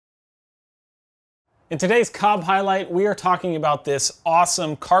In today's COBB highlight, we are talking about this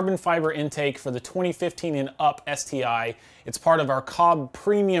awesome carbon fiber intake for the 2015 and up STI. It's part of our COBB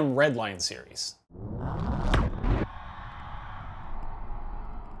Premium Redline series.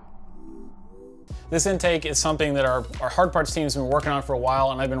 This intake is something that our hard parts team has been working on for a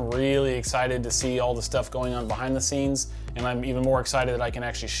while, and I've been really excited to see all the stuff going on behind the scenes, and I'm even more excited that I can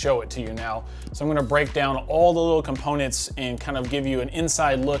actually show it to you now. So I'm gonna break down all the little components and kind of give you an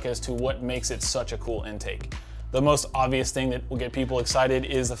inside look as to what makes it such a cool intake. The most obvious thing that will get people excited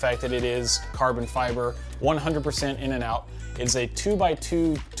is the fact that it is carbon fiber, 100% in and out. It's a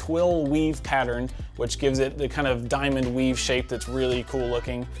 2x2 twill weave pattern, which gives it the kind of diamond weave shape that's really cool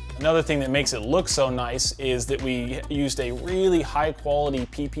looking. Another thing that makes it look so nice is that we used a really high quality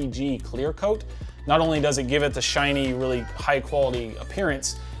PPG clear coat. Not only does it give it the shiny, really high quality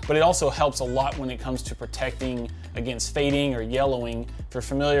appearance, but it also helps a lot when it comes to protecting against fading or yellowing. If you're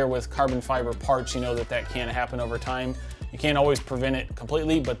familiar with carbon fiber parts, you know that that can happen over time. You can't always prevent it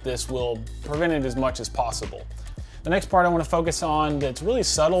completely, but this will prevent it as much as possible. The next part I want to focus on that's really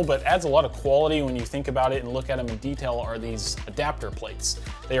subtle but adds a lot of quality when you think about it and look at them in detail are these adapter plates.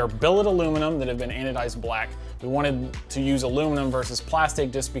 They are billet aluminum that have been anodized black. We wanted to use aluminum versus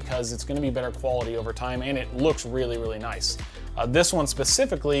plastic just because it's going to be better quality over time and it looks really, really nice. This one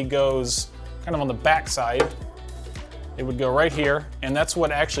specifically goes kind of on the back side. It would go right here, and that's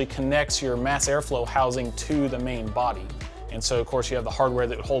what actually connects your mass airflow housing to the main body. And so of course you have the hardware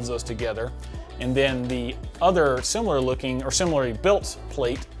that holds those together. And then the other similar looking or similarly built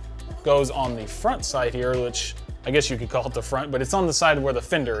plate goes on the front side here, which I guess you could call it the front, but it's on the side where the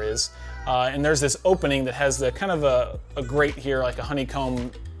fender is. And there's this opening that has the kind of a grate here, like a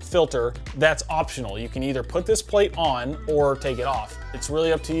honeycomb filter. That's optional. You can either put this plate on or take it off. It's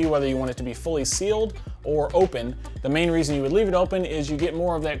really up to you whether you want it to be fully sealed or open. The main reason you would leave it open is you get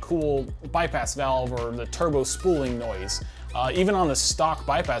more of that cool bypass valve or the turbo spooling noise. Even on the stock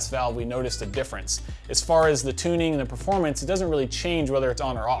bypass valve, we noticed a difference. As far as the tuning and the performance, it doesn't really change whether it's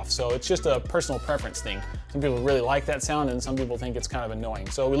on or off, so it's just a personal preference thing. Some people really like that sound and some people think it's kind of annoying,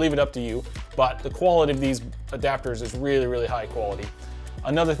 so we leave it up to you, but the quality of these adapters is really, really high quality.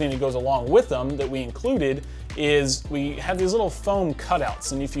 Another thing that goes along with them that we included is we have these little foam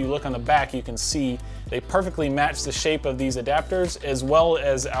cutouts, and if you look on the back you can see they perfectly match the shape of these adapters as well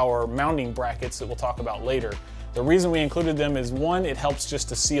as our mounting brackets that we'll talk about later. The reason we included them is one, it helps just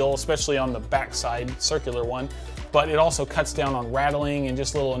to seal, especially on the back side, circular one, but it also cuts down on rattling and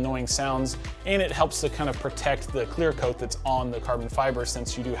just little annoying sounds, and it helps to kind of protect the clear coat that's on the carbon fiber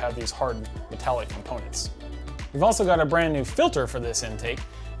since you do have these hard metallic components. We've also got a brand new filter for this intake.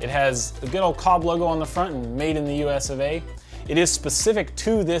 It has the good old COBB logo on the front and made in the US of A. It is specific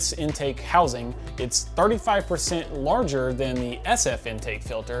to this intake housing. It's 35% larger than the SF intake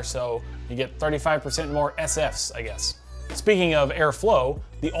filter, so you get 35% more SFs, I guess. Speaking of airflow,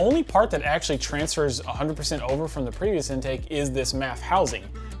 the only part that actually transfers 100% over from the previous intake is this MAF housing,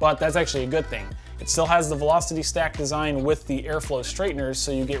 but that's actually a good thing. It still has the velocity stack design with the airflow straighteners,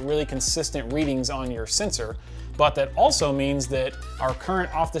 so you get really consistent readings on your sensor. But that also means that our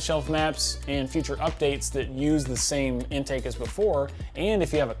current off-the-shelf maps and future updates that use the same intake as before, and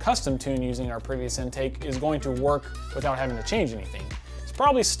if you have a custom tune using our previous intake, is going to work without having to change anything. It's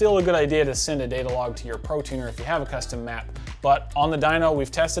probably still a good idea to send a data log to your Pro Tuner if you have a custom map, but on the dyno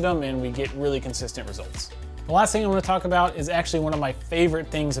we've tested them and we get really consistent results. The last thing I want to talk about is actually one of my favorite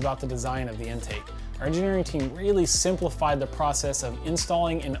things about the design of the intake. Our engineering team really simplified the process of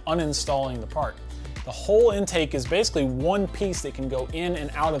installing and uninstalling the part. The whole intake is basically one piece that can go in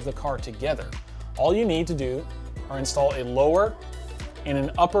and out of the car together. All you need to do are install a lower and an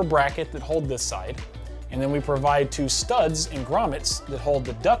upper bracket that hold this side, and then we provide two studs and grommets that hold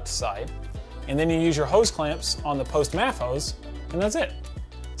the duct side, and then you use your hose clamps on the post-MAF hose, and that's it.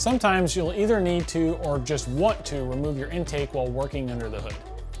 Sometimes you'll either need to or just want to remove your intake while working under the hood.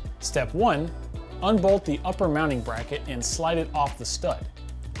 Step 1, unbolt the upper mounting bracket and slide it off the stud.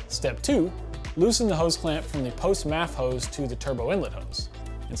 Step 2, loosen the hose clamp from the post-MAF hose to the turbo inlet hose.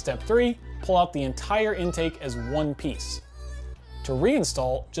 And step 3, pull out the entire intake as one piece. To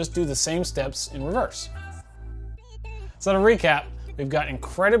reinstall, just do the same steps in reverse. So to recap, we've got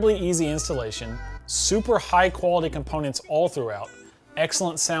incredibly easy installation, super high quality components all throughout,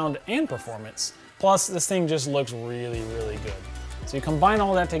 excellent sound and performance, plus this thing just looks really, really good. So you combine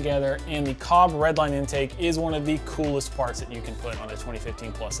all that together and the COBB Redline intake is one of the coolest parts that you can put on a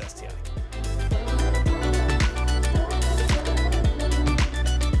 2015 Plus STI.